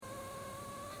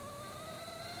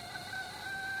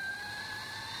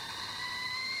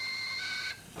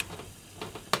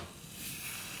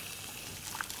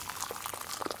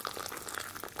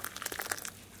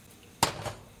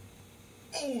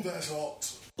Oh, that's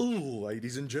hot.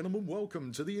 Ladies and gentlemen,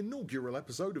 welcome to the inaugural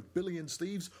episode of Billy and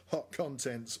Steve's Hot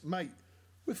Contents. Mate,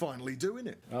 we're finally doing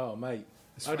it. Oh, mate.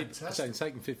 It's It's only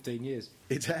taken 15 years.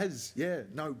 It has, yeah.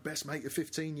 No, best mate of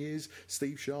 15 years,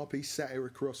 Steve Sharp. He's sat here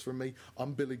across from me.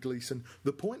 I'm Billy Gleeson.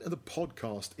 The point of the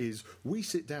podcast is we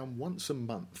sit down once a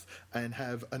month and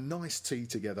have a nice tea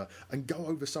together and go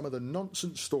over some of the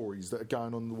nonsense stories that are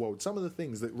going on in the world, some of the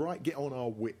things that get on our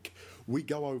wick. We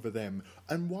go over them,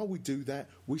 and while we do that,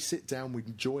 we sit down, we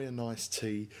enjoy a nice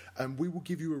tea, and we will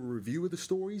give you a review of the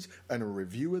stories and a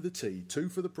review of the tea. 2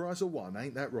 for the price of 1,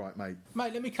 ain't that right, mate?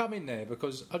 Mate, let me come in there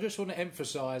because I just want to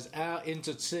emphasise how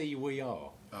into tea we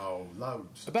are. Oh,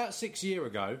 loads. About 6 years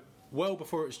ago, well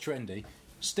before it was trendy,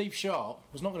 Steve Sharp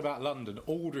was knocking about London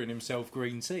ordering himself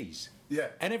green teas. Yeah.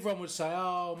 And everyone would say,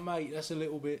 oh, mate, that's a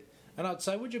little bit... And I'd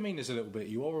say, what do you mean there's a little bit,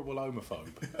 you horrible homophobe?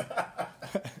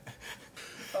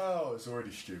 Oh, it's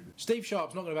already stupid. Steve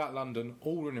Sharp's knocking about London,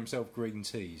 ordering himself green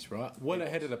teas, right? Well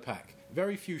ahead of the pack.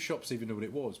 Very few shops even knew what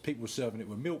it was. People were serving it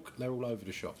with milk. They're all over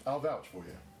the shop. I'll vouch for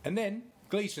you. And then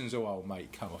Gleeson's all, oh,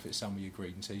 mate, come off it, some of your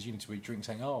green teas. You need to be drinking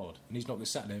something hard. And he's not going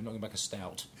to sat there knocking back a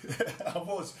stout. I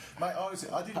was. Mate,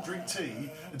 I didn't drink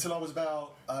tea until I was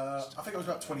about, I think I was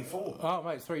about 24. Oh,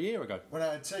 mate, 3 years ago. When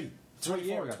I had tea. 3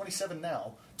 years ago. 27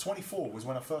 now. 24 was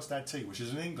when I first had tea, which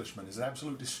as an Englishman is an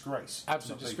absolute disgrace.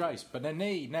 Absolute disgrace. But then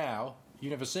now, you've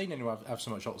never seen anyone have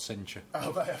so much hot censure.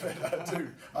 Oh, I do.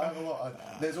 I have a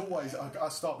lot. There's always... I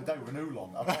start the day with an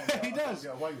oolong. He does. I can't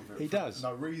get away with it. He does.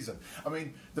 No reason. I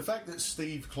mean, the fact that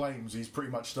Steve claims he's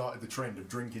pretty much started the trend of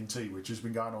drinking tea, which has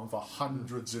been going on for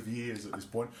hundreds of years at this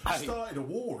point, started a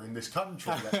war in this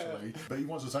country, actually, but he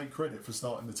wants to take credit for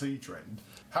starting the tea trend.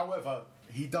 However,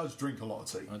 he does drink a lot of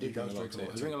tea. I drink a lot of tea.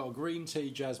 I drink a lot of green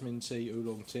tea, jasmine tea,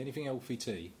 oolong tea, anything healthy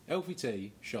tea. Healthy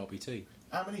tea, Sharpie tea.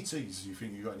 How many teas do you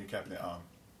think you've got in your cabinet arm?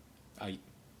 8.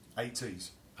 8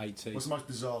 teas. 8 teas. What's the most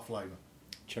bizarre flavour?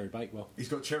 Cherry Bakewell. He's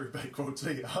got cherry bakewell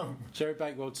tea at home. Cherry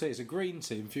Bakewell tea is a green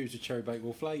tea infused with cherry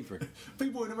Bakewell flavouring.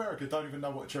 People in America don't even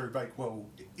know what cherry bakewell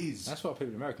is. That's why people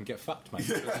in America can get fucked, mate.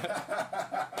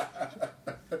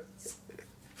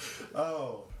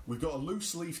 Oh, we've got a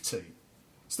loose leaf tea.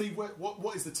 Steve,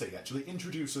 what is the tea, actually?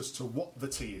 Introduce us to what the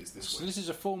tea is this So week. this is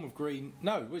a form of green...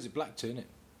 No, what is it? Black tea, isn't it?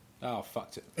 Oh,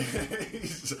 fucked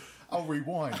it. I'll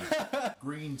rewind.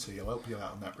 Green tea, I'll help you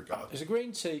out in that regard. It's a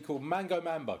green tea called Mango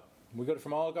Mambo. We got it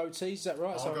from Argo Teas, is that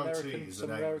right? Argo Tea is the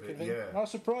name of it, thing. yeah. I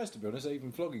was surprised, to be honest,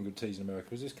 even flogging good teas in America,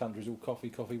 because this country's all coffee,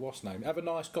 what's the name? Have a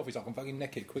nice coffee so I can fucking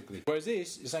neck it quickly. Whereas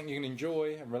this is something you can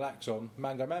enjoy and relax on,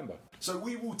 Mango Mambo. So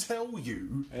we will tell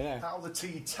you Yeah. how the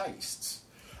tea tastes.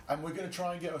 And we're going to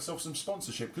try and get ourselves some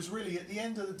sponsorship, because really, at the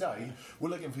end of the day, we're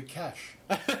looking for cash.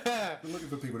 We're looking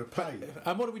for people to pay.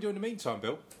 And what do we do in the meantime,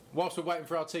 Bill? Whilst we're waiting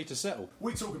for our tea to settle?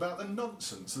 We talk about the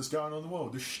nonsense that's going on in the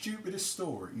world, the stupidest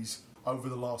stories over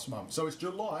the last month. So it's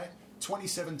July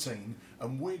 2017,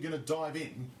 and we're going to dive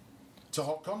in to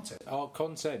hot content. Hot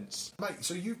contents. Mate,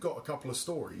 so you've got a couple of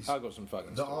stories I got some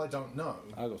fucking that stories. I don't know.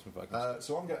 I got some fucking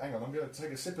So I'm going to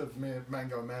take a sip of my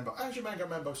Mango Mambo. How's your Mango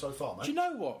Mambo so far, mate? Do you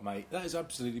know what, mate? That is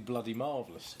absolutely bloody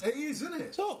marvellous. It is, isn't it?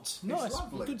 It's hot, nice,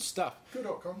 lovely. good stuff. Good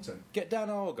hot content. Get down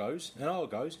Argos,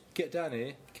 get down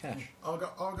here, cash. I'll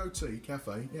go tea,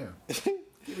 cafe, yeah.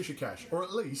 Give us your cash. Or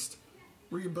at least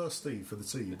reimburse Steve for the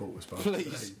tea you bought us, pal.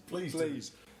 Please, Please.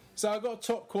 please. So I've got a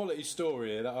top quality story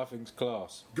here that I think's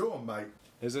class. Go on, mate.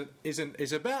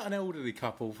 It's about an elderly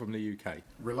couple from the UK.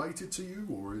 Related to you,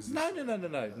 or is this...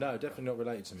 No, definitely not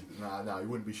related to me. No, you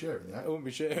wouldn't be sharing that. I wouldn't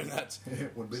be sharing that.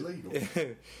 It wouldn't be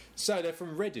legal. So they're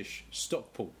from Reddish,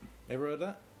 Stockport. Ever heard of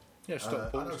that? Yeah,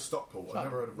 Stockport. I know Stockport. I've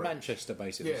never heard of Reddish. Manchester,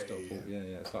 basically. Yeah, Stockport. Yeah.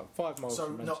 It's like 5 miles So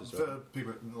from not Manchester. for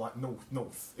people like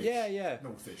north. Yeah.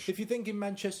 Northish. If you think in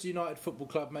Manchester United Football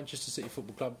Club, Manchester City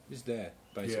Football Club is there,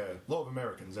 basically. Yeah, a lot of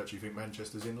Americans actually think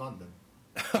Manchester's in London.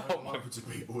 Loads of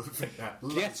people that think that.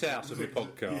 Get out of the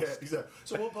podcast. Yeah, exactly.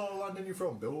 So what part of London are you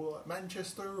from, Bill? Like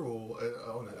Manchester or...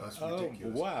 oh, no, that's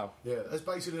ridiculous. Wow. Yeah, that's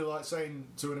basically like saying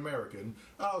to an American,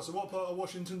 oh, so what part of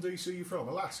Washington DC are you from?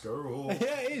 Alaska or...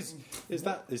 Yeah, it is. Is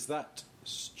that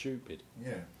stupid?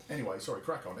 Yeah. Anyway, sorry,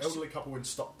 crack on. Elderly couple in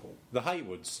Stockport. The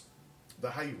Haywoods. The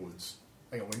Haywoods.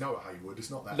 Hang on, we know a Haywood.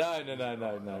 It's not that. No,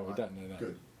 we don't know that.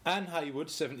 Good. Anne Haywood,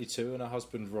 72, and her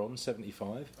husband Ron,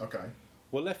 75, Okay.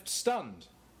 were left stunned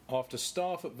after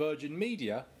staff at Virgin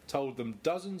Media told them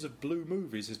dozens of Blue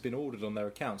movies has been ordered on their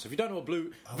accounts. If you don't know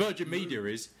what Virgin Media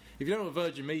is,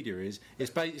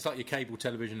 it's like your cable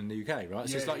television in the UK, right?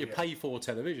 So it's like your pay-for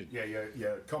television. Yeah,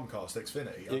 Comcast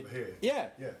Xfinity over here. Yeah.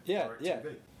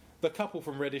 DirecTV. The couple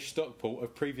from Reddish Stockport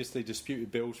have previously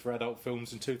disputed bills for adult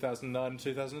films in 2009 and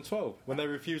 2012 when they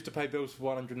refused to pay bills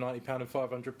for £190 and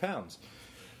 £500.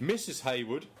 Mrs.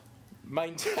 Hayward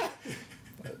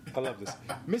I love this.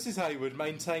 Mrs. Hayward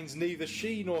maintains neither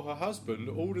she nor her husband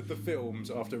ordered the films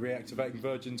after reactivating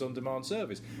Virgin's on-demand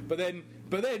service. But then,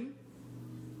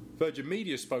 Virgin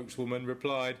Media spokeswoman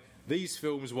replied, these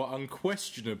films were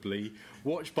unquestionably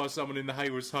watched by someone in the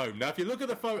Hayward's home. Now, if you look at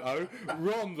the photo,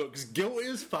 Ron looks guilty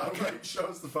as fuck. Okay, show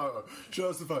us the photo.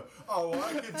 Oh,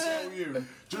 I can tell you,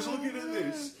 just looking at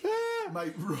this,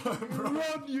 mate,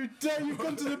 Ron, you've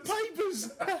gone to the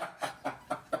papers.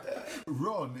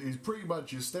 Ron is pretty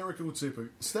much your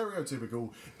stereotypical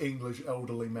English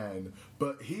elderly man,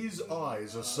 but his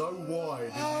eyes are so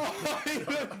wide. Oh, he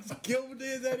looks guilty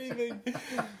as anything.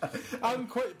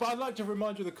 But I'd like to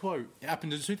remind you of the quote. It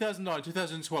happened in 2009,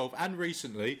 2012, and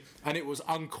recently, and it was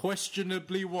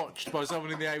unquestionably watched by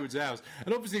someone in the Hayward's house.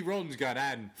 And obviously Ron's going,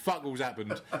 Anne, fuck all's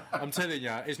happened. I'm telling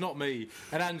you, it's not me.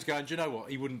 And Anne's going, do you know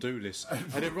what? He wouldn't do this.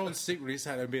 And then Ron's secretly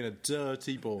sat there being a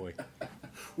dirty boy.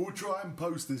 We'll try and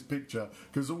post this picture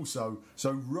because also,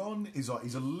 so Ron is like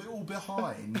he's a little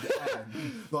behind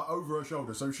Anne, like over her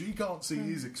shoulder, so she can't see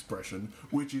his expression,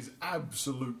 which is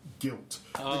absolute guilt.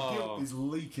 The guilt is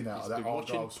leaking out of that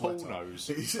Argyle sweater.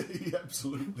 He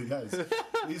absolutely has.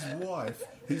 His wife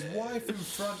in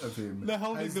front of him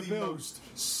has the most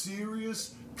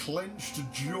serious clenched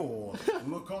jaw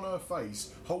look on her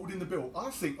face, holding the bill. I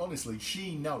think, honestly,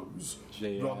 she knows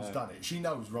Ron's done it. She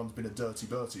knows Ron's been a dirty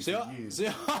Bertie for years. See,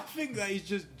 I think that he's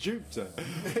just duped her.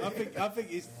 I think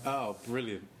he's... Oh,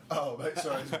 brilliant. Oh, mate,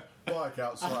 sorry, it's a bike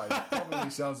outside. Probably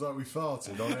sounds like we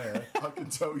farted on air. I can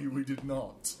tell you we did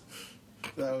not.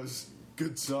 That was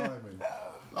good timing.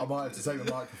 I might have to take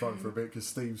the microphone for a bit because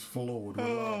Steve's floored with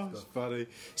laughter. It's funny.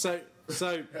 So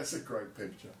that's a great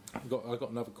picture. I got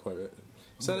another quote.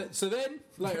 So then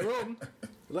later on,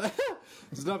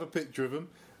 there's another picture of them.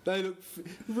 They look.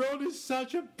 Ron is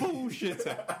such a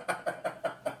bullshitter.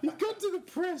 He's gone to the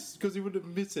press because he wouldn't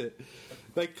admit it.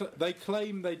 They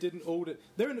claim they didn't order.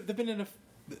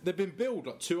 They've been billed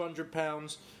like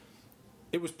 £200.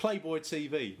 It was Playboy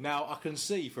TV. Now I can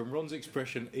see from Ron's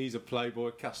expression he's a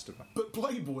Playboy customer. But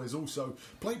Playboy's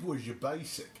your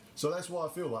basic. So that's why I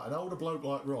feel like an older bloke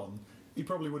like Ron, he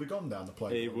probably would have gone down the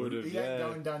Playboy. He would have. He ain't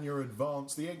going down your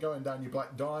advanced. He ain't going down your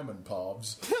Black Diamond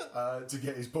paths to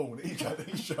get his porn. He's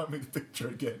showing me the picture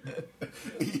again.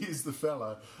 He is the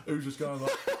fella who's just going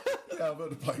like, yeah, I've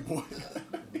heard of Playboy.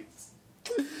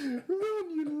 Ron,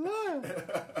 you liar.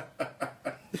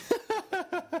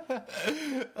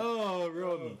 Oh,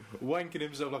 Ron, wanking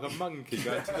himself like a monkey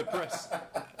going to the press.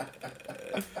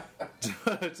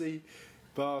 Dirty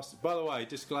bastard. By the way,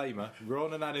 disclaimer,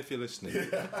 Ron and Anne, if you're listening.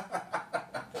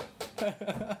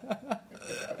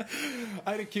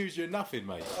 I ain't accused you of nothing,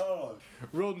 mate. Oh.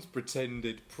 Ron's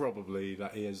pretended probably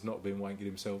that he has not been wanking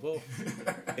himself off.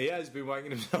 He has been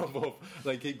wanking himself off.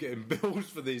 They keep getting bills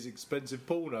for these expensive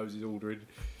pornos he's ordering.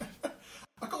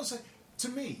 I gotta say, to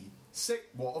me,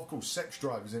 of course, sex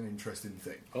drive is an interesting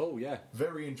thing. Oh, yeah.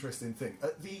 Very interesting thing.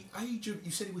 At the age of,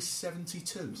 you said he was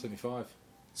 72? 75.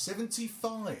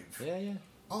 75? Yeah.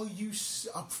 Are you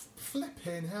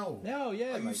flipping hell? No,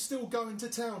 yeah, Are mate. you still going to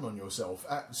town on yourself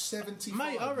at 75?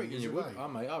 Mate, I reckon you would. Age? Oh,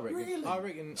 mate, I reckon. Really? I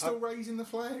reckon. Still raising the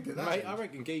flag at that Mate, age? I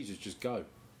reckon geezers just go.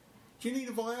 Do you need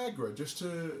a Viagra just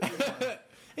to...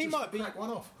 He just might to be. crack one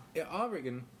off? Yeah, I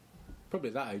reckon. Probably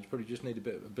at that age, probably just need a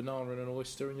bit of a banana and an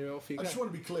oyster, and you're off you go. I just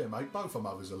want to be clear, mate. Both our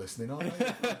mothers are listening, aren't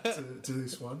they? to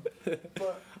this one.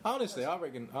 But honestly, I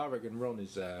reckon Ron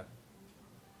is.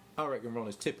 I reckon Ron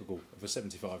is typical of a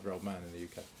 75-year-old man in the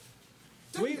UK.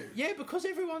 Do you? Yeah, because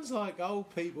everyone's like,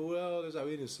 old people, oh, they're so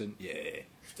innocent. Yeah.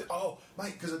 Oh,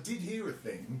 mate, because I did hear a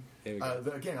thing.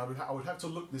 That, again, I would have to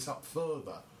look this up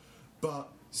further. But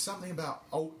something about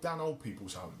down old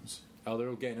people's homes. Oh, they're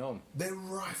all getting on. They're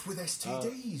rife with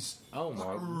STDs. Oh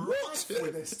my! Rife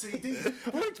with STDs. I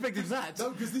wasn't expecting that.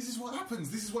 No, because this is what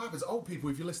happens. Old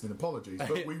people, if you're listening, apologies,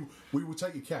 but we will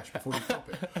take your cash before you stop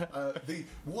it.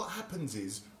 What happens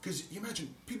is, because you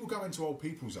imagine people go into old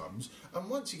people's homes, and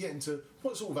once you get into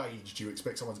what sort of age do you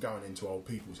expect someone's going into old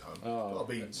people's home? That'll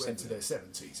be into their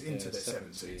 70s, into their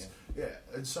 70s. Yeah,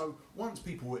 and so once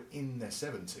people were in their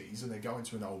 70s and they go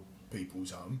into an old people's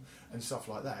home and stuff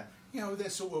like that, you know, they're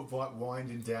sort of like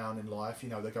winding down in life. You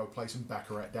know, they go play some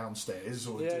baccarat downstairs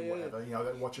or do whatever. You know,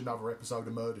 they watch another episode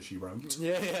of Murder, She Wrote.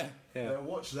 Yeah. They'll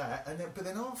watch that, but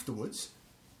then afterwards,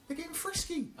 they're getting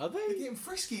frisky. Are they? They're getting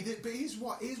frisky. But here's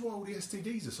why all the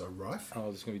STDs are so rife. Oh,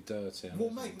 it's going to be dirty. Well,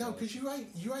 mate, no, because you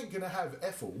ain't going to have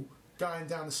Ethel going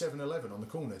down to 7-Eleven on the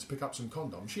corner to pick up some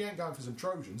condoms. She ain't going for some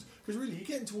Trojans, because really, you're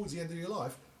getting towards the end of your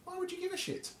life. Why would you give a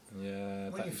shit? Yeah,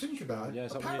 when you think about it, yeah,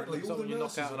 apparently all the you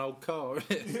knock out an old car.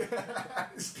 It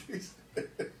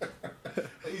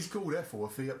He's called Ethel a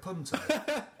Fiat Punto.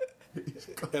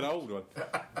 An old one.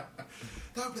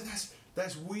 No, but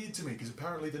that's weird to me because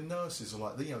apparently the nurses are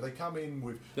like, they come in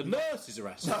with... The nurses are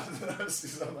assholes. No, the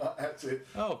nurses are like, that's it.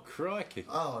 Oh, crikey.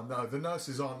 Oh, no, the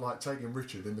nurses aren't like taking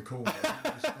Richard in the corner.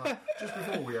 Just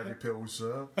before we have your pills,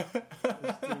 sir.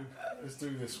 Let's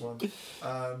do this one.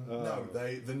 No,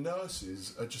 the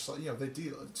nurses are just like, they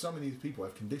deal... So many of these people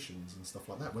have conditions and stuff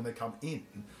like that when they come in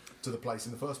to the place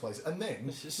in the first place. And then...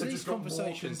 It's these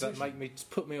conversations that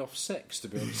put me off sex, to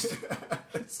be honest.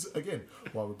 It's, again,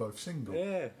 why we're both single.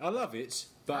 Yeah, I love it,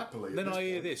 but Happily, then I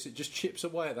hear this, it just chips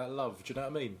away at that love, do you know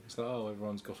what I mean? It's like, oh,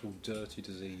 everyone's got all dirty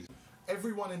disease.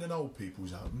 Everyone in an old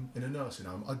people's home, in a nursing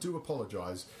home, I do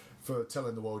apologise for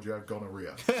telling the world you have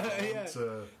gonorrhea. Yeah.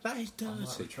 That is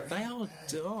dirty. They are...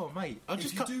 Oh, mate. I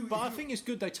think it's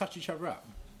good they touch each other up.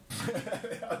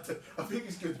 I think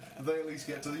it's good they at least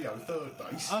get to the third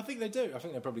base. I think they do. I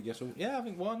think they probably get all... Yeah, I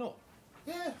think, why not?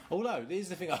 Yeah. Although, here's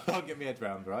the thing I can't get my head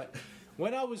around, right?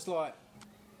 When I was,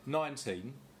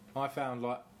 19, I found,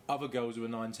 other girls who were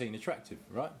 19 attractive,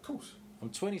 right? Of course. I'm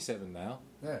 27 now.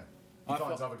 Yeah. You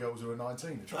find other girls who are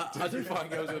 19 attractive. I do find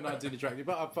girls who are 19 attractive,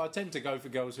 but I tend to go for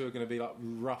girls who are going to be,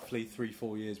 roughly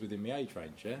 3-4 years within my age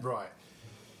range, yeah? Right.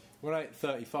 When I'm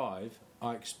 35,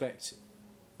 I expect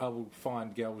I will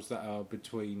find girls that are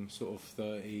between sort of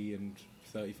 30 and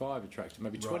 35 attractive,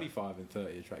 maybe 25 and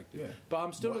 30 attractive. Yeah. But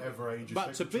I'm still... Whatever age.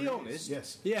 But to be honest...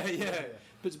 Yes. Yeah.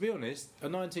 But to be honest, a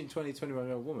 19, 20,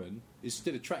 21-year-old woman is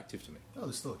still attractive to me. Oh,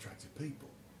 they're still attractive people.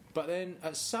 But then,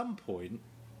 at some point,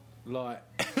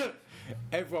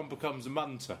 everyone becomes a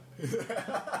munter.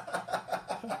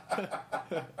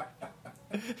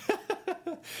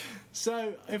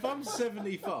 So, if I'm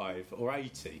 75 or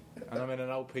 80 and I'm in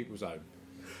an old people's home,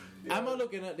 am I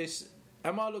looking at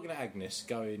Agnes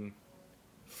going,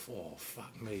 oh,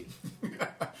 fuck me?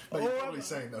 You're probably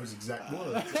saying those exact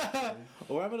words.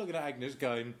 Or am I looking at Agnes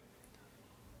going,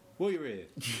 well, you're here?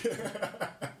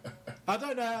 I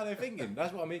don't know how they're thinking.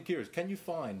 That's what I'm curious. Can you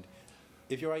find...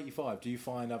 If you're 85, do you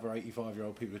find other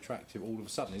 85-year-old people attractive all of a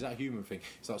sudden? Is that a human thing?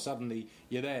 It's like suddenly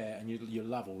you're there and you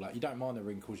love all that. You don't mind the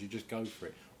wrinkles, you just go for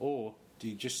it. Or do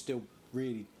you just still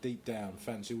really deep down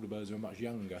fancy all the birds who are much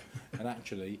younger and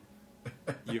actually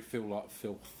you feel like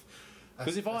filth?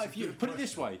 Because if you put it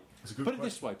this way,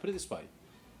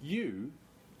 you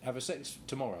have a sex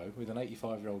tomorrow with an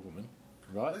 85-year-old woman.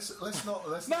 Right. Let's not.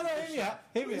 No,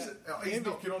 hear me out. He's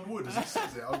knocking on wood as he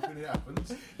says it. Hoping it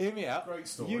happens. Hear me out. Great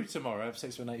story. You tomorrow have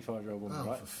sex with an 85-year-old woman,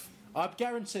 right? I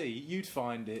guarantee you'd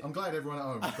find it. I'm glad everyone at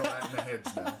home has got that in their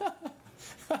heads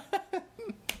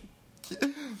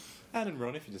now. Anne and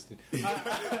Ron, if you just did.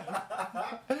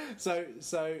 So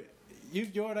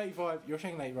you're an 85. You're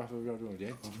shaking an 85-year-old woman,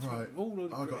 yeah? Right.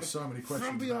 I've got so many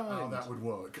questions about how that would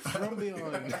work. From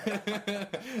behind.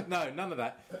 No, none of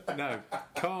that. No,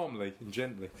 calmly and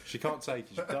gently. She can't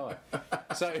take it. She'll die.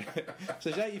 So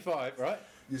she's 85, right?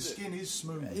 Your skin is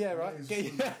smooth. Yeah, right.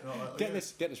 Get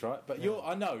this right. But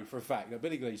I know for a fact that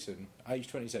Billy Gleeson, age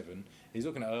 27, is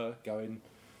looking at her going,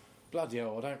 bloody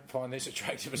hell, I don't find this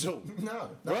attractive at all. No.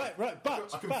 Right, but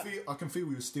I can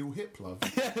feel your steel hip, love.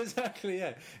 Yeah, exactly,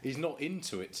 yeah. He's not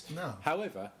into it. No.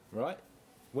 However, right,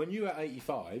 when you're at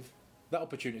 85, that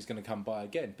opportunity is going to come by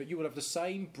again, but you will have the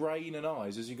same brain and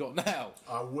eyes as you got now.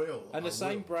 I will. And the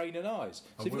same brain and eyes.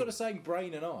 So if you've got the same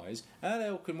brain and eyes, how the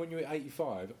hell can, when you're at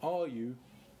 85, are you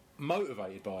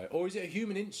motivated by it? Or is it a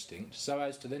human instinct so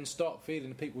as to then start feeling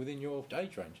the people within your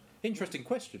age range? Interesting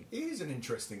question. It is an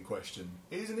interesting question.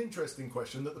 It is an interesting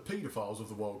question that the paedophiles of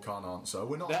the world can't answer.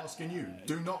 We're not asking you.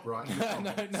 Do not write in the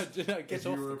comments. No, get if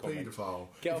off you're the a paedophile.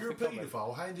 If you're a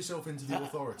paedophile, hand yourself into the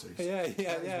authorities. Yeah. That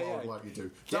is what I'd like you to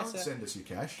do. Don't send us your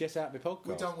cash. Get out of my podcast.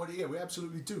 We don't want you. We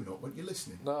absolutely do not want you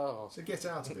listening. No. So get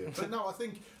out of here. But no, I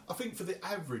think for the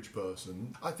average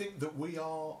person, I think that we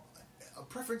are...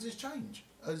 preferences change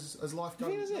as life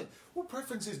goes. Is it? Well,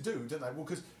 preferences do, don't they? Well,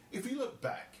 because if you look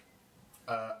back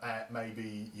at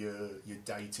maybe your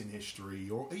dating history,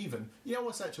 or even,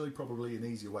 what's actually probably an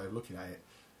easier way of looking at it,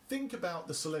 think about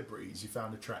the celebrities you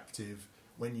found attractive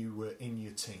when you were in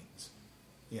your teens.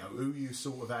 Who you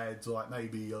sort of had, like,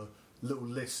 maybe a little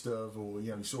list of, or,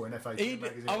 you saw an FA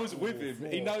magazine. I was with him.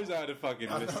 He knows how to fucking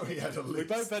list. I know he had a list. We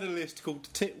both had a list called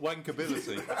Tit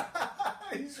Wankability.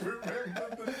 He's remembered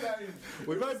the name.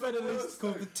 We both had a list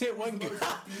called the Tit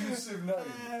Wankability. Abusive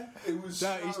name. It was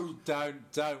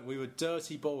Don't. We were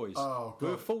dirty boys. Oh, God. We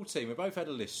were 14. We both had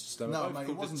a list. No, mate,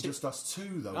 it wasn't just us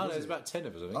two, though. No, there was about 10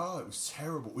 of us, I think. Oh, it was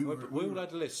terrible. We all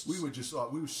had lists. We were just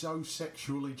like, we were so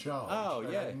sexually charged. Oh,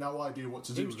 yeah. I had no idea what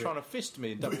to do. He was trying to fist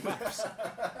me in double maths.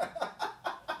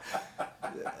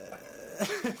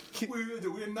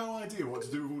 we had no idea what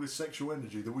to do with all this sexual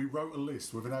energy that we wrote a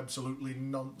list with an absolutely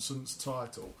nonsense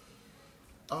title.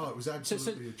 Oh, it was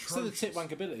absolutely atrocious. So the tit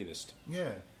wankability list.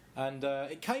 Yeah. And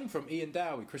it came from Ian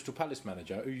Dowie, Crystal Palace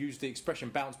manager, who used the expression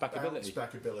bounce back ability. Bounce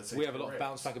back ability. We have a lot of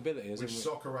bounce back ability. Which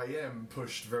Soccer AM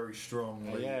pushed very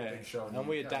strongly. Yeah, Big Show and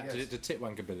we UK, adapted yes. it to tit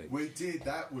wankability. We did,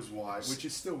 that was why, which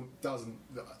is still doesn't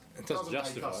make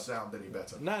justify us sound any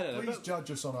better. No. Please judge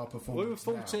us on our performance. We were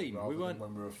 14. Now, We weren't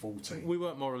when we were 14. We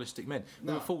weren't moralistic men.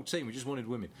 We were 14. We just wanted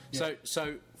women. Yeah.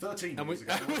 So 13 and years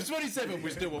ago. we're 27. We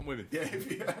still want women. Yeah.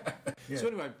 So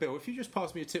anyway, Bill, if you just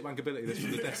pass me a tit wankability list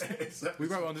from the desk, Exactly.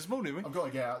 we wrote one this morning. I've got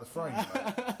to get out of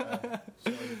the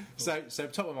frame. So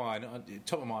top of mind,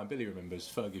 Billy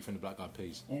remembers Fergie from the Black Eyed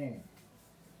Peas.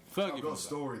 Fergie, I've got a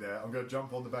story there. I'm going to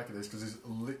jump on the back of this because it's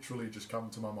literally just come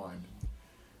to my mind.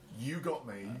 You got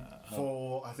me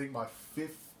for, I think, my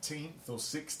 15th or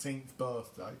 16th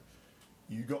birthday.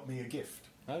 You got me a gift.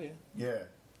 Oh yeah. Yeah.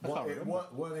 I can't It remember.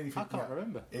 weren't anything. I can't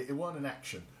remember. It wasn't an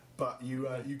action, but you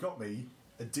got me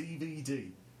a DVD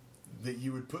that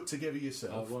you would put together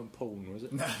yourself. Oh, it wasn't porn, was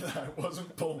it? No, it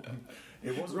wasn't porn.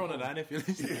 It wasn't Ron and Anne, if you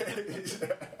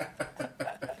listen.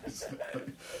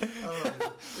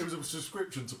 It was a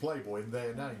subscription to Playboy in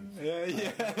their name.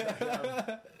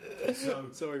 Yeah.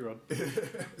 Sorry, Ron.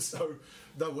 So,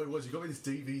 no, what it was, you got me this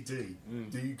DVD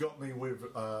that you got me with,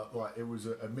 it was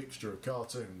a mixture of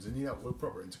cartoons, and we're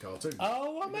proper into cartoons.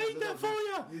 Oh, I made that for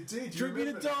you. You did. Droopy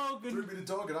the dog and Droopy the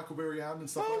dog and Huckleberry Hound and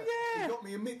stuff like that. yeah. You got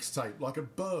me a mixtape, like a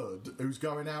bird who's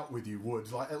going out with you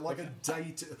would, like a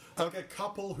date, like a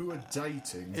couple who are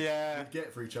dating would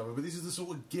get for each other. But this is the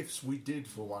sort of gifts we did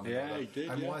for one another. Yeah, you did,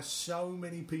 and yeah. why so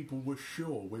many people were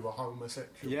sure we were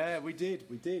homosexual. Yeah, we did.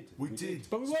 We did.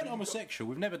 But we weren't homosexual.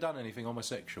 We've never done anything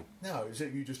homosexual. No, is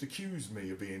it you just accused me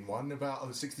of being one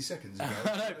about 60 seconds ago?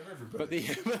 But the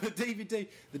DVD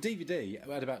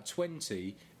had about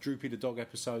 20 Droopy the Dog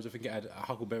episodes. I think it had a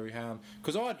Huckleberry Hound.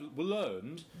 Because I'd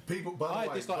learned... I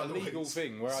had this illegal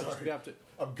thing where I'd just be able to...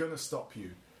 I'm going to stop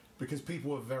you. Because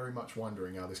people are very much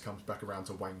wondering how this comes back around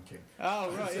to wanking.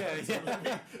 Oh, right,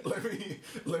 yeah.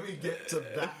 Let me get to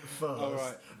that first, All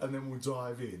right. and then we'll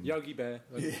dive in. Yogi Bear.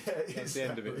 That's the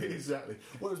end of it. Exactly.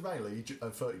 Well, it was mainly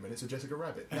 30 minutes of Jessica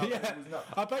Rabbit. No, Yeah.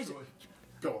 I basically...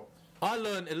 Go I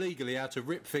learned illegally how to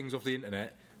rip things off the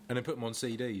internet and then put them on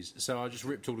CDs. So I just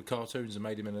ripped all the cartoons and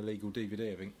made them an illegal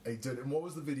DVD, I think. on. He did. And what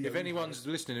was the video? If anyone's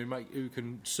listening who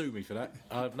can sue me for that,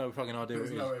 I have no fucking idea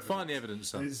There's what no it is. evidence. Find the evidence,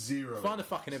 son. There's zero. Find the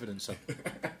fucking evidence, son.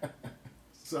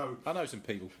 So I know some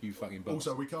people, you fucking bastard.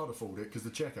 also we can't afford it because the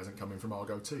cheque hasn't come in from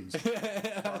Argo Tees.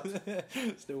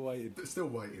 Still waiting. Still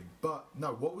waiting. But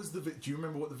no, what was the? Do you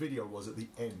remember what the video was at the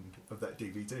end of that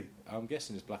DVD? I'm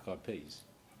guessing it's Black Eyed Peas.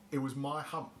 It was My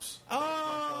Humps.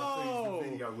 Oh! The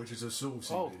video, which is a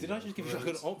saucy Oh, video. did I just give you like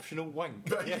an optional wank?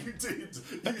 No, you did.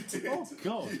 You did. Oh,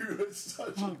 God. You were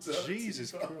such a dirty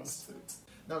Jesus bastard. Christ.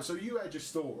 No, so you had your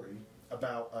story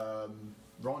about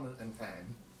Ron and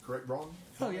Anne, correct? Ron?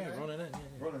 Oh, yeah, Ron and Anne.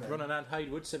 Ron and Anne.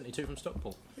 Haywood, 72 from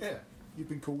Stockport. Yeah, you've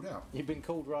been called out. You've been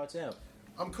called right out.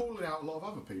 I'm calling out a lot of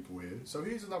other people here. So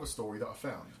here's another story that I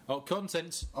found. Oh,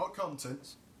 contents. Hot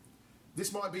contents.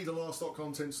 This might be the last hot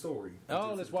content story.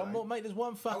 Oh, there's one more, mate. There's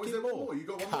one fucking is there more. more? You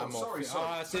got one Come more. off Sorry. it.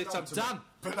 Oh, that's it. I'm done.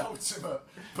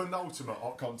 Penultimate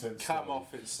hot content Come story.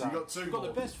 off it, son. You got two You've got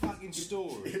more. the best fucking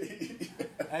story.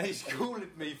 And he's calling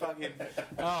me fucking...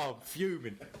 Oh,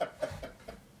 fuming.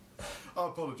 I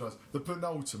apologise. The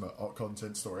penultimate hot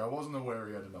content story. I wasn't aware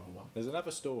he had another one. There's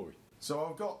another story. So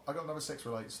I got another sex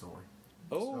related story.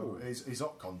 Oh. So it's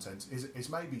hot content. It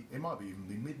might be even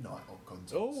the midnight hot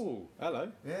content. Oh,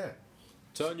 hello. Yeah.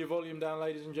 Turn your volume down,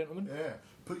 ladies and gentlemen. Yeah.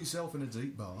 Put yourself in a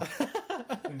deep bath.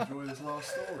 Enjoy this last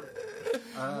story.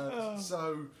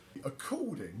 So,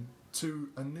 according to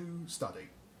a new study,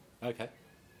 Okay.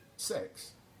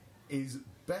 sex is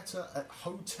better at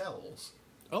hotels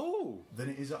Oh, than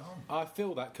it is at home. I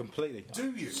feel that completely.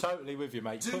 Do you? Totally with you,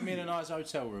 mate. Do Put me in you? a nice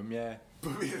hotel room, yeah.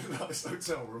 Put me in a nice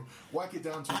hotel room, whack it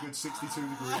down to a good 62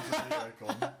 degrees with the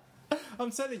aircon,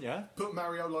 I'm telling you. put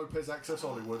Mario Lopez Access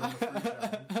Hollywood on the free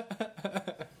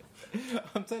channel,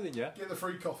 I'm telling you. get the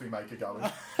free coffee maker going.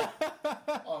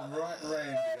 I'm right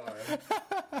round going.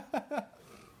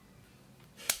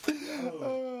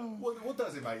 Oh. What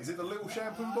does it, mate? Is it the little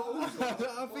shampoo bottles?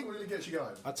 I What really gets you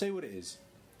going? I'll tell you what it is.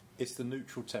 It's the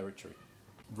neutral territory.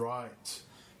 Right.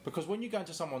 Because when you go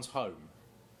into someone's home,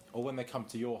 or when they come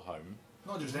to your home...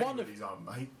 Not just One of- anybody's own,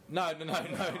 mate. No.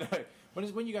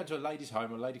 When you go to a lady's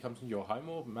home, or a lady comes into your home,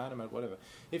 or man, whatever,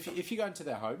 if you go into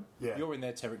their home, Yeah. you're in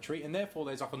their territory, and therefore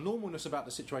there's like a normalness about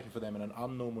the situation for them and an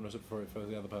unnormalness for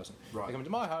the other person. Right. They come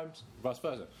into my home, vice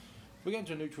versa. We go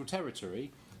into a neutral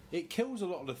territory, it kills a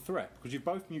lot of the threat because you've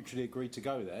both mutually agreed to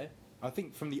go there. I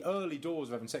think from the early doors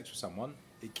of having sex with someone,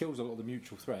 it kills a lot of the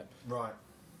mutual threat. Right.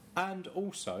 And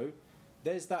also,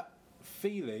 there's that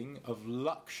feeling of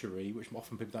luxury which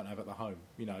often people don't have at the home.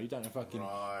 You know, you don't have fucking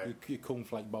your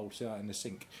cornflake bowl sit out in the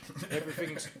sink.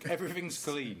 Everything's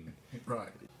clean. Right.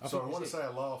 I want to say I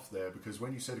laughed there because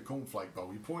when you said a cornflake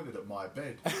bowl, you pointed at my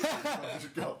bed.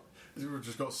 I've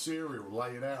just got cereal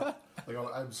laying out. They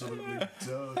got absolutely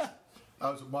dirty.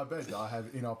 My bed that I have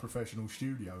in our professional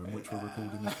studio in which we're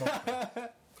recording this podcast.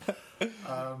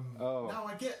 No,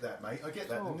 I get that, mate. I get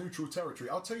that. The neutral territory.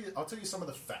 I'll tell you some of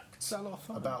the facts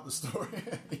about the story.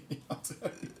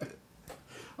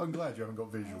 I'm glad you haven't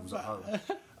got visuals at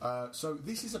home. So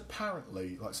this is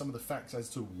apparently like some of the facts as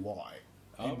to why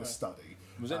in the study.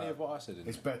 Was any of what I said in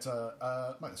it's better.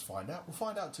 Mate, let's find out. We'll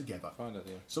find out together. Find out,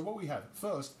 yeah. So what we have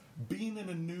first, being in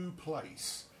a new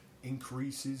place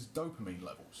increases dopamine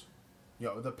levels. You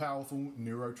know, the powerful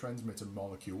neurotransmitter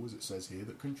molecule, as it says here,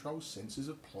 that controls senses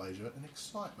of pleasure and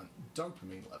excitement.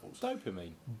 Dopamine levels.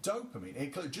 Dopamine.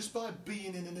 Just by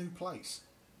being in a new place.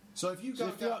 So if you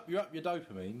go you up your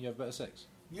dopamine, you have better sex.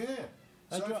 Yeah.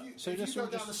 So if you go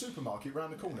down the supermarket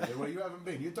round the corner there where you haven't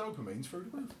been, your dopamine's through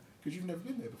the roof. Because you've never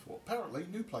been there before. Apparently,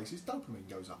 new places, dopamine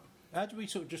goes up. How do we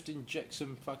sort of just inject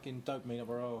some fucking dopamine up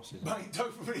our arses? Mate,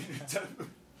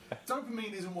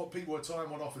 dopamine isn't what people are tying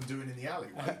one off and doing in the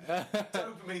alleyway.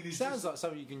 Dopamine is sounds like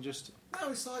something you can just. No,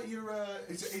 it's like your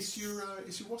it's your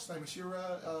what's the name? It's your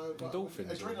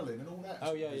endorphins, adrenaline and all that.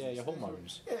 Oh yeah, your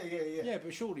hormones. Yeah. Yeah,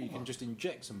 but surely you can just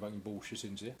inject some fucking bullshit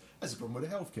into you. That's a problem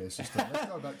with the healthcare system. Let's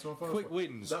go back to our first quick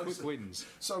wins.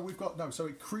 So we've got so it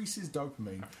increases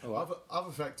dopamine. Right.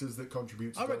 Other factors that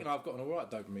contribute. I reckon I've got an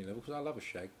alright dopamine level because I love a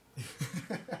shag.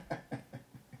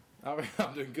 I reckon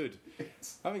I'm doing good.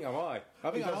 I think I'm high. I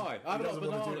have a lot of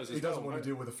bananas. He doesn't want to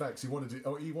deal with the facts. He wants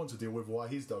to deal with why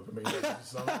his dopamine is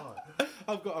so high.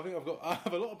 I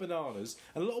have a lot of bananas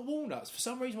and a lot of walnuts. For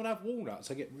some reason, when I have walnuts,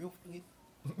 I get real.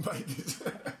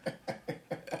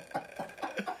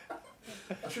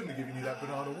 I shouldn't have given you that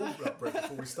banana walnut bread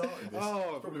before we started this.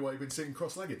 That's probably why you've been sitting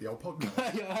cross-legged the old podcast.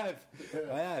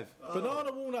 I have.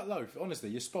 Banana walnut loaf. Honestly,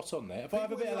 you're spot on there. If I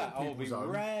have a bit of that, I'll be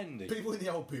randy. People in the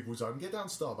old people's home, get down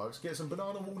Starbucks, get some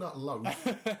banana walnut loaf,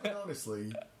 and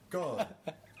honestly, God,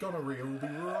 gonorrhea will be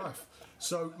rife.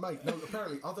 So, mate, no,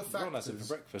 apparently other factors... Ron has it for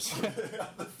breakfast.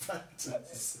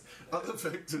 other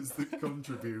factors that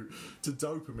contribute to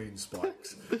dopamine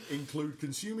spikes include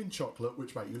consuming chocolate,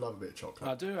 which, mate, you love a bit of chocolate.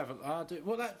 I do.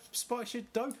 Well, that spikes your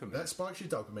dopamine. That spikes your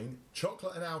dopamine.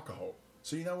 Chocolate and alcohol.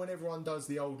 So, you know, when everyone does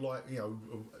the old,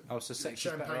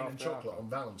 champagne and chocolate on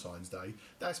Valentine's Day,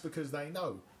 that's because they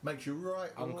know. Makes you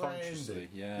right unconsciously.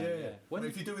 Yeah.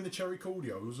 If you're doing the cherry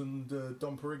cordials and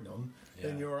Dom Perignon,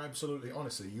 then you're absolutely,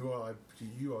 honestly, you are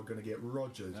going to get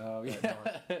rogered. Oh,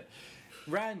 yeah.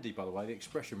 Randy, by the way, the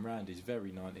expression randy is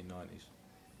very 1990s.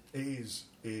 It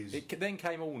is. It then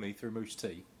came Alney through Moose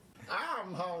Tea.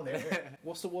 I'm horny.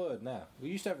 What's the word now? We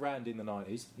used to have Randy in the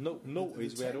 90s.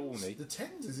 Noughties, we had Alney. The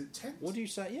tens, is it tens? What do you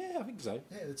say? Yeah, I think so.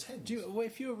 Yeah, the tens.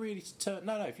 If you're really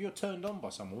if you're turned on by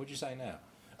someone, what do you say now?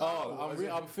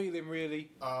 I'm feeling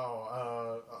really.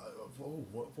 What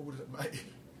would it make?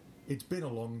 It's been a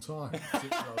long time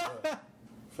since I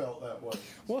felt that way.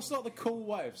 What's like the cool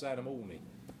way of saying I'm Alney?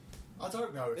 I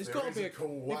don't know if there is a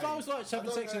cool way. If I was like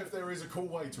having sex, if there is a cool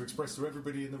way to express to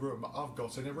everybody in the room, I've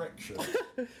got an erection.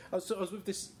 I was with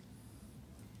this.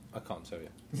 I can't tell you.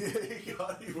 Yeah,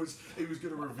 he was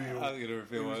going to reveal. I was going to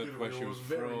reveal where she was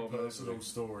from. A very personal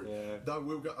story. Yeah. No,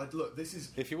 we'll go. Look, this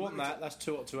is. If you want that's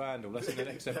too hot to handle. That's in the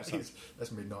next episode.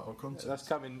 That's midnight on content.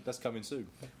 That's coming soon.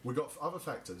 We've got other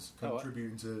factors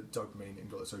contributing to dopamine.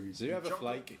 So you have a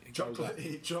flake. Chocolate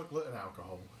and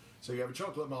alcohol. So you have a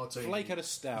chocolate martini. Flake had a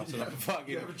stout and I'm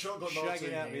fucking you have a chocolate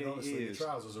martini and honestly your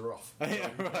trousers are off. Yeah,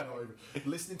 right.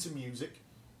 Listening to music,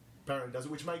 apparently does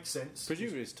it, which makes sense.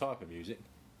 Presumably it's type of music.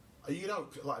 You know,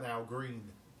 like an Al Green,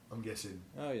 I'm guessing.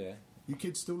 Oh, yeah. You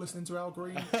kids still listening to Al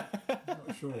Green? I'm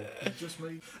not sure. It's just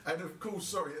me. And of course,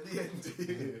 sorry, at the end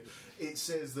here, it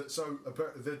says that,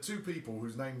 there are two people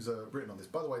whose names are written on this.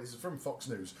 By the way, this is from Fox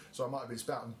News, so I might have been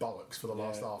spouting bollocks for the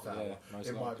last half hour. Yeah,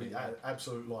 it might be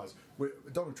absolute lies.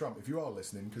 Donald Trump, if you are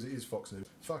listening, because it is Fox News,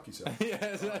 fuck yourself. Yeah,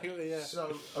 exactly, yeah.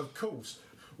 So, of course,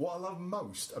 what I love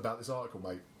most about this article,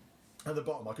 mate, at the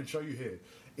bottom, I can show you here,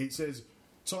 it says,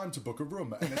 time to book a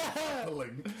room, and it's a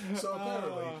link. So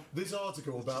apparently, this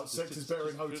article about sex is better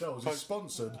in hotels is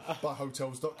sponsored by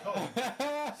Hotels.com.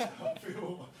 So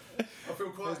I feel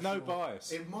quite. There's no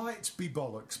bias. It might be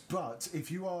bollocks, but if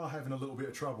you are having a little bit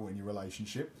of trouble in your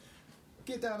relationship,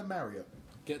 get down to Marriott.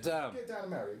 Get down to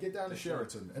Marriott. Get down to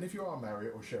Sheraton. And if you are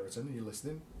Marriott or Sheraton and you're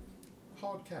listening,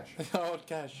 Hard cash. Hard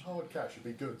cash. Hard cash would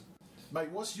be good. Mate,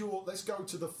 what's your... Let's go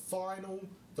to the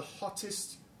the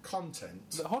hottest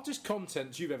content. The hottest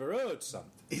content you've ever heard, son.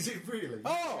 Is it really?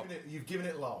 Oh! You've given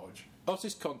it large.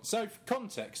 Hottest so for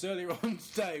context, earlier on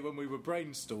today when we were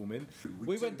brainstorming,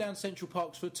 we went down Central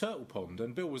Parks for a turtle pond,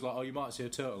 and Bill was like, "Oh, you might see a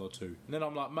turtle or two." And then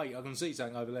I'm like, "Mate, I can see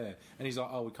something over there." And he's like,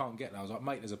 "Oh, we can't get there." I was like,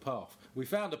 "Mate, there's a path." We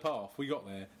found a path. We got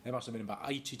there. There must have been about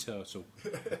 80 turtle.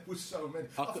 It was so many.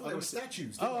 I thought they were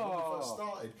statues, didn't they, when we first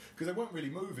started, because they weren't really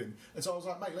moving. And so I was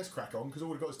like, "Mate, let's crack on," because all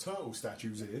we've got is turtle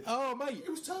statues here. Oh, mate, it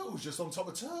was turtles just on top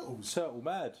of turtles. Turtle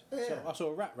mad. Yeah. So I saw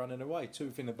a rat running away,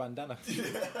 tooth in a bandana.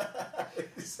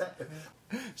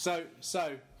 So.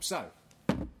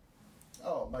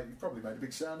 Oh, mate, you've probably made a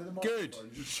big sound in the mic. Good.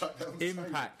 You just shut down the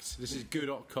Impact. table. This is good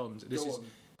hot content. This is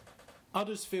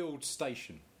Huddersfield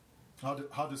Station.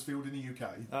 Huddersfield in the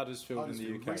UK. Huddersfield in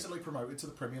the UK. Recently promoted to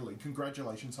the Premier League.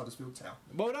 Congratulations, Huddersfield Town.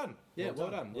 Well done. Yeah, well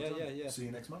done. Yeah. See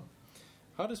you next month.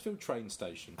 Huddersfield train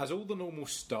station has all the normal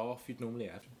staff you'd normally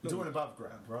have. You're doing above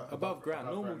ground, right? Above ground,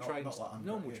 normal train, not like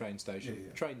normal train station.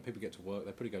 Yeah. Train people get to work.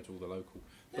 They probably go to all the local.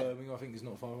 Birmingham, I think, is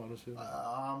not far from Huddersfield.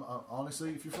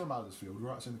 Honestly, if you're from Huddersfield,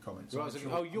 write us in the comments. Right,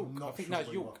 York. I think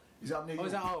that's York. Is that near York?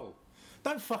 Is that Hull?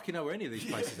 Don't fucking know where any of these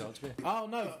places are. To be. Oh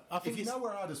no, I think if you know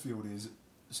where Huddersfield is,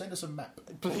 send us a map.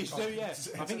 Please do. Yeah,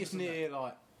 I think it's near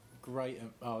like Great.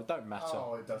 Oh, it don't matter.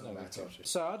 Oh, it doesn't matter.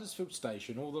 So Huddersfield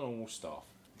Station, all the normal staff,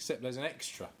 except there's an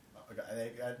extra.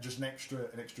 Okay, just an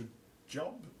extra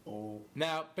job, or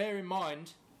now bear in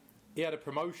mind, he had a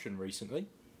promotion recently.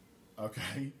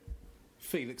 Okay,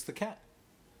 Felix the cat.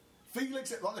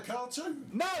 Felix, like the cartoon?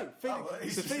 No,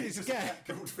 Felix. The Felix is cat.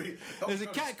 Called Felix. There's a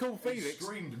cat called Felix.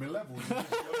 Screamed my levels.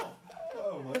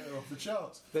 Oh, they're off the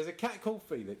charts. There's a cat called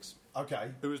Felix. Okay.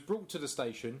 Who was brought to the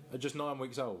station at just 9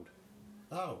 weeks old.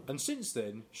 Oh. And since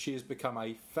then, she has become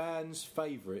a fan's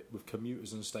favourite with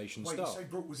commuters and station staff. Wait, you say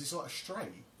brought, was this like a stray?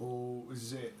 Or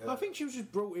was it... I think she was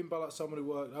just brought in by like someone who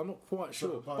worked, I'm not quite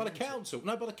sure. By the council.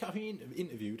 No, by the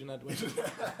interviewed and had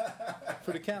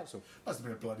for the council. Must have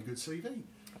been a bloody good CV.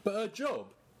 But her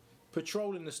job,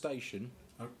 patrolling the station...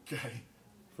 Okay.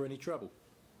 For any trouble.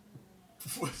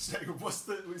 Is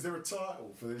there a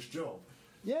title for this job?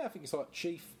 Yeah, I think it's like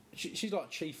chief... She's like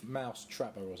chief mouse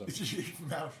trapper or something. Chief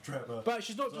mouse trapper. But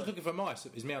she's not just looking for mice,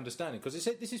 is my understanding. Because it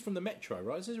said this is from the Metro,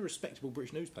 right? This is a respectable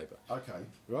British newspaper. Okay.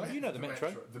 Right? You know the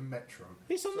Metro. The Metro.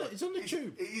 It's on the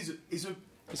tube. It's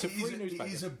a free newspaper.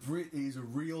 It is a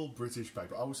real British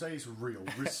paper. I will say it's real.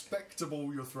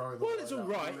 Respectable, you're throwing the well, it's all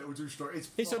right.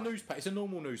 It's a newspaper. It's a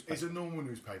normal newspaper. It's a normal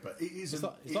newspaper. It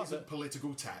isn't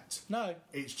political tat. No.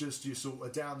 It's just your sort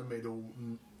of down the middle...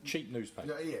 cheap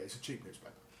newspaper. Yeah, it's a cheap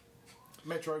newspaper.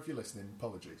 Metro, if you're listening,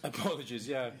 apologies. Apologies,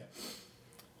 yeah.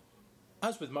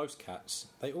 As with most cats,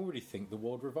 they already think the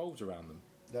world revolves around them.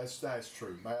 That's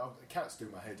true, mate. Cats do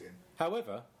my head in.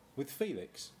 However, with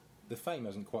Felix, the fame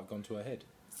hasn't quite gone to her head.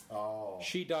 Oh.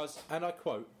 She does, and I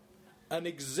quote, an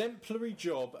exemplary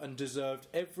job and deserved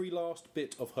every last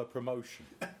bit of her promotion.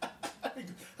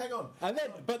 Hang on.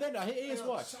 But then here's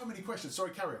why. So many questions. Sorry,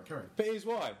 carry on. But here's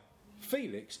why.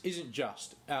 Felix isn't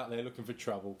just out there looking for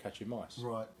trouble, catching mice.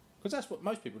 Right. Because that's what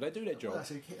most people, they do their job. Well,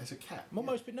 that's a cat. Well,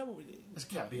 most people, no. That's a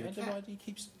cat being a cat. He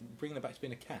keeps bringing it back to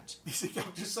being a cat.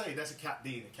 I'm just saying, that's a cat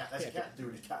being a cat. That's a cat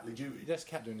doing his catly duty. That's a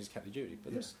cat doing his catly duty.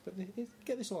 But,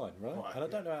 get this line, right? And I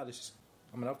don't know how this is...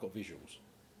 I mean, I've got visuals.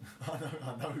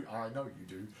 I know you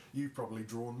do. You've probably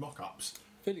drawn mock-ups.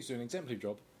 Felix doing an exemplary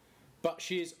job. But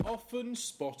she is often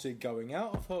spotted going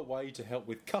out of her way to help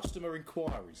with customer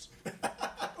inquiries.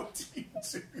 How do you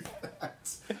do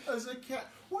that? As a cat?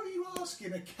 What are you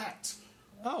asking a cat?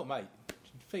 Oh, mate.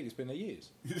 Felix been there years.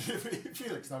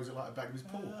 Felix knows it like the back of his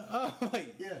paw. Oh,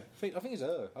 mate. Yeah. I think it's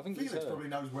her. Felix probably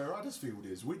knows where Huddersfield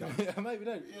is. We don't. Yeah, maybe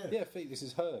don't. Yeah, Felix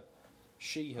is her.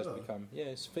 She has become...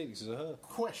 Yes, Felix is a her.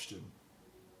 Question.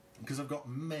 Because I've got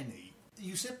many.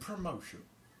 You said promotion.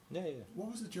 Yeah.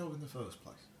 What was the job in the first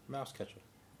place? Mouse catcher.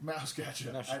 Mouse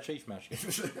catcher. No, she's chief mouse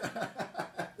catcher.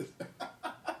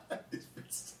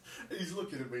 He's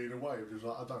looking at me in a way of just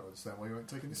like, I don't understand why you weren't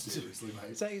taking this seriously,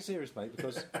 mate. Take it serious, mate,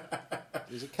 because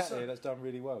there's a cat here that's done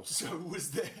really well. So was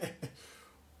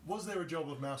there a job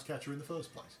of mouse catcher in the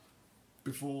first place?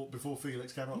 Before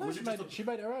Felix came on? No, she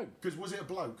made it her own. Because was it a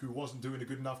bloke who wasn't doing a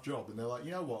good enough job and they're like,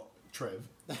 you know what, Trev,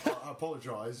 I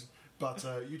apologise, but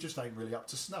you just ain't really up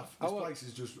to snuff. This place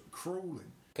is just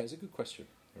crawling. Okay, it's a good question,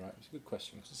 right? It's a good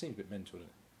question, because it seems a bit mental, doesn't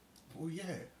it? Well,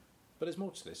 yeah. But there's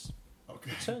more to this.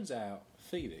 Okay. It turns out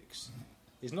Felix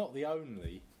is not the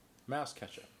only mouse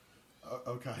catcher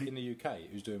in the UK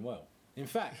who's doing well. In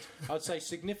fact, I'd say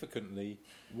significantly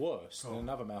worse than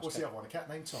another mouse catcher. What's the other one? A cat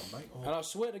named Tom, mate? And I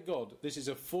swear to God, this is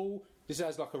This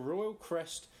has like a royal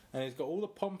crest, and it's got all the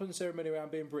pomp and ceremony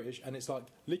around being British, and it's like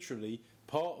literally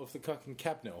part of the fucking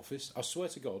cabinet office. I swear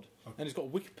to God, and it's got a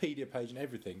Wikipedia page and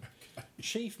everything.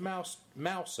 Chief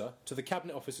Mouser to the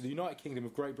cabinet office of the United Kingdom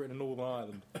of Great Britain and Northern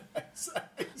Ireland.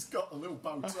 He's got a little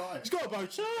bow tie. He's got a bow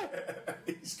tie.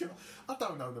 I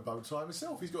don't own a bow tie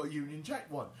myself. He's got a Union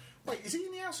Jack one. Wait, is he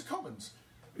in the House of Commons?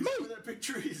 Is that where that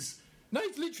picture is? No,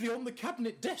 he's literally on the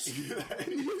cabinet desk in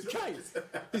the UK.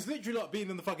 It's literally like being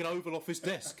in the fucking Oval Office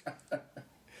desk.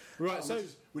 Right,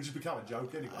 which has become a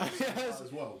joke anyway.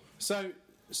 As well. So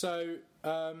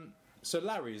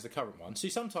Larry is the current one. So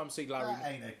you sometimes see Larry.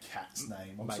 That ain't a cat's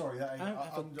name. I'm Mate, sorry, that ain't.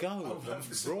 Have a go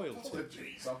at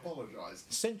royalty. I apologise.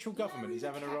 Central government Larry is the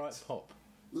having a cat. right pop.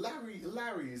 Larry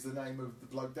is the name of the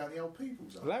bloke down the old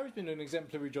people's home. Larry's been doing an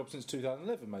exemplary job since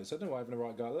 2011, mate. So I don't know why having a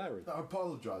right go at Larry. No, I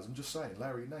apologise. I'm just saying,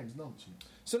 Larry name's nonsense.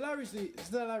 So Larry's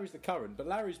the current, but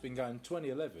Larry's been going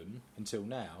 2011 until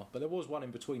now. But there was one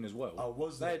in between as well. Oh,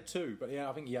 was They there? had two, but yeah,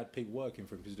 I think he had people working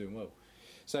for him because he's doing well.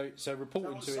 So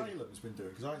reporting Is that what to him. Salem's been doing?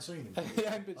 Because I ain't seen him. He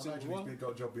ain't been I since imagine what? he's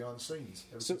got a job behind the scenes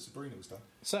ever since Sabrina was done.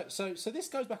 So this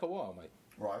goes back a while, mate.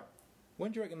 Right.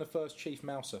 When do you reckon the first Chief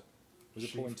Mouser was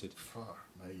appointed? Fuck,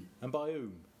 mate. And by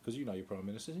whom? Because you know your Prime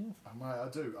Minister, yeah. Mate, I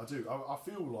do. I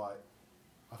feel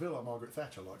like Margaret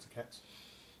Thatcher likes the cats.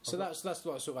 So that's like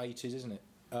sort of 80s, isn't it?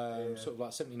 Sort of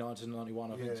like 79 to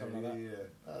 91, I think, something like that.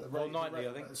 Yeah. Well, 90,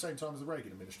 I think. At the same time as the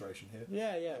Reagan administration here.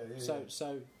 Yeah.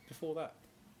 So before that.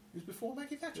 It was before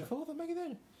Maggie Thatcher. Before that, Maggie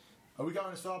Thatcher. Are we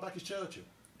going as far back as Churchill?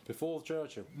 Before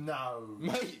Churchill. No.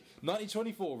 Mate,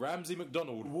 1924, Ramsay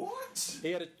MacDonald. What?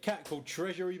 He had a cat called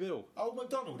Treasury Bill. Old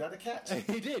MacDonald had a cat.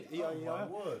 He did. My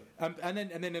word. And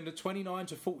then in the 29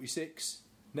 to 46,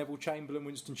 Neville Chamberlain,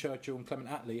 Winston Churchill, and Clement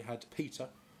Attlee had Peter.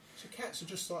 So cats are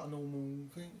just like a normal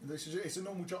thing. It's a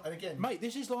normal job. And again, Mate,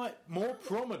 this is like more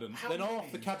prominent than many?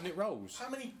 half the cabinet roles. How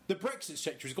many? The Brexit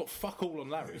secretary has got fuck all on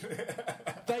Larry.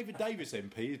 David Davis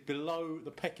MP is below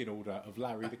the pecking order of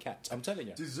Larry the cat. I'm telling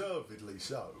you. Deservedly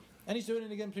so. And he's doing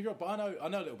an exemplary job. But I know a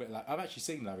little bit. I've actually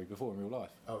seen Larry before in real life.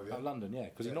 Oh, yeah? Out of London, yeah,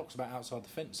 because Yeah. he knocks about outside the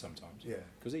fence sometimes. Yeah.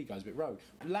 Because he goes a bit rogue.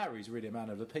 Larry's really a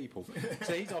man of the people.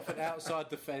 So he's often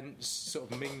outside the fence,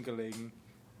 sort of mingling.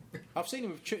 I've seen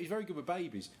him. He's very good with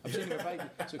babies. I've seen him with baby,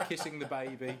 sort of kissing the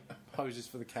baby, poses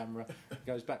for the camera,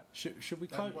 goes back. Should we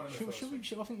close?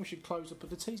 I think we should close up.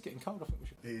 But the tea's getting cold. I think we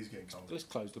should. It is getting cold. Let's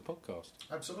close the podcast.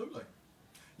 Absolutely.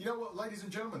 You know what, ladies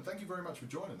and gentlemen, thank you very much for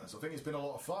joining us. I think it's been a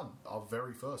lot of fun. Our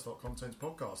very first Hot Contents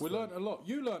podcast. We learnt a lot.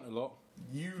 You learnt a lot.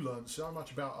 You learnt so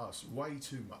much about us. Way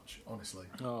too much, honestly.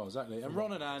 Oh, exactly. And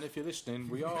Ron and Anne, if you're listening,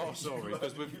 we are sorry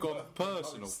because we've gone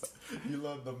personal. You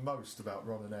learned the most about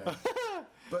Ron and Anne.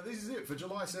 But this is it for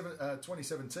July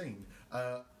 2017.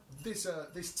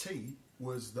 This tea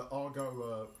was the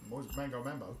Argo, what was it, Mango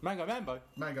Mambo?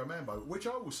 Mango Mambo, which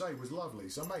I will say was lovely.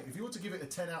 So, mate, if you were to give it a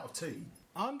 10 out of tea...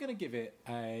 I'm going to give it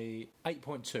a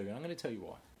 8.2, and I'm going to tell you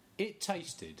why. It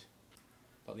tasted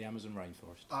like the Amazon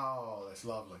rainforest. Oh, that's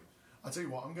lovely. I tell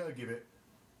you what, I'm going to give it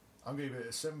a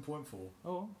 7.4.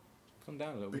 Oh, come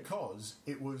down a little bit. Because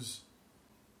it was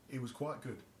quite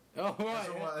good. Oh, right.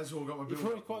 That's all I got my You build thought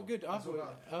it up was quite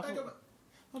for.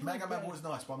 good. Mango Mambo was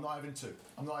nice, but I'm not having two.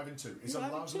 It's You're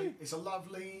not having two? It's a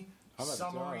lovely, I'm having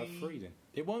summery... three then.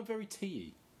 It weren't very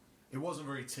tea-y. It wasn't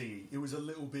very tea. It was a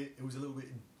little bit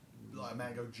like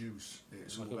mango juice.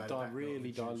 It's all Like about a that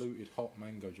really juice. diluted hot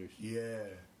mango juice. Yeah.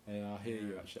 Yeah, I hear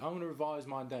you actually. I'm going to revise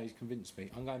mine down. He's convinced me.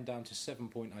 I'm going down to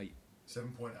 7.8.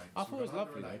 7.8. I thought it was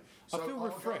lovely though. I feel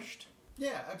refreshed.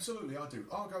 Yeah, absolutely, I do.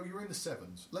 Argo, you're in the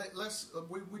sevens.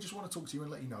 We just want to talk to you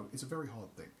and let you know it's a very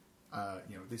hard thing.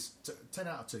 This 10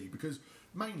 out of tea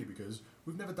mainly because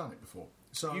we've never done it before.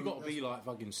 So You've got to be like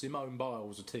fucking Simone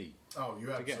Biles of tea. Oh, you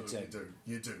to get a absolutely 10. do.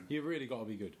 You do. You've really got to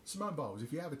be good. Simone Biles,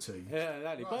 if you have a tea. Yeah,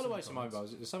 Daddy. By the way, in the Simone comments.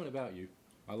 Biles, there's something about you.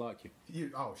 I like you. She's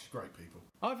great people.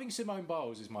 I think Simone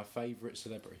Biles is my favourite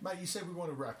celebrity. Mate, you said we want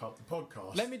to wrap up the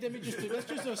podcast. Let's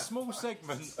just do a small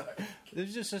segment.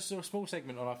 There's just a sort of small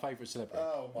segment on our favourite celebrity.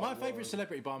 Oh, my favourite word.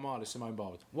 celebrity by a mile is Simone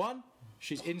Biles. One,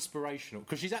 she's inspirational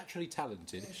because she's actually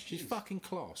talented. Yeah, she's is. fucking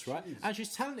class, right? She is. And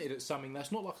she's talented at something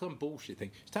that's not like some bullshit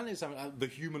thing. She's talented at something like the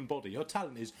human body. Her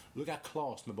talent is look how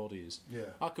class my body is. Yeah.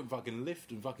 I can fucking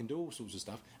lift and fucking do all sorts of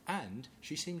stuff. And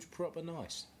she seems proper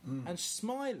nice and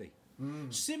smiley.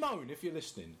 Simone, if you're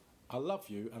listening, I love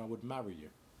you and I would marry you.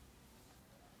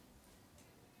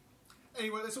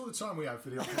 Anyway, that's all the time we have for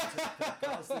the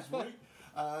podcast this week.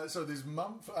 So this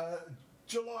month,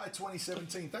 July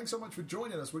 2017. Thanks so much for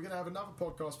joining us. We're going to have another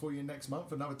podcast for you next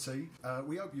month, another tea.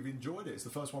 We hope you've enjoyed it. It's the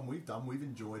first one we've done. We've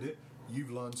enjoyed it. You've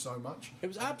learned so much. It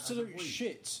was absolute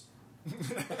shit.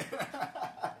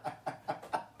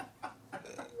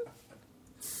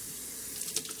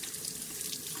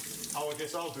 Oh, I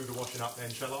guess I'll do the washing up then,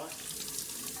 shall I?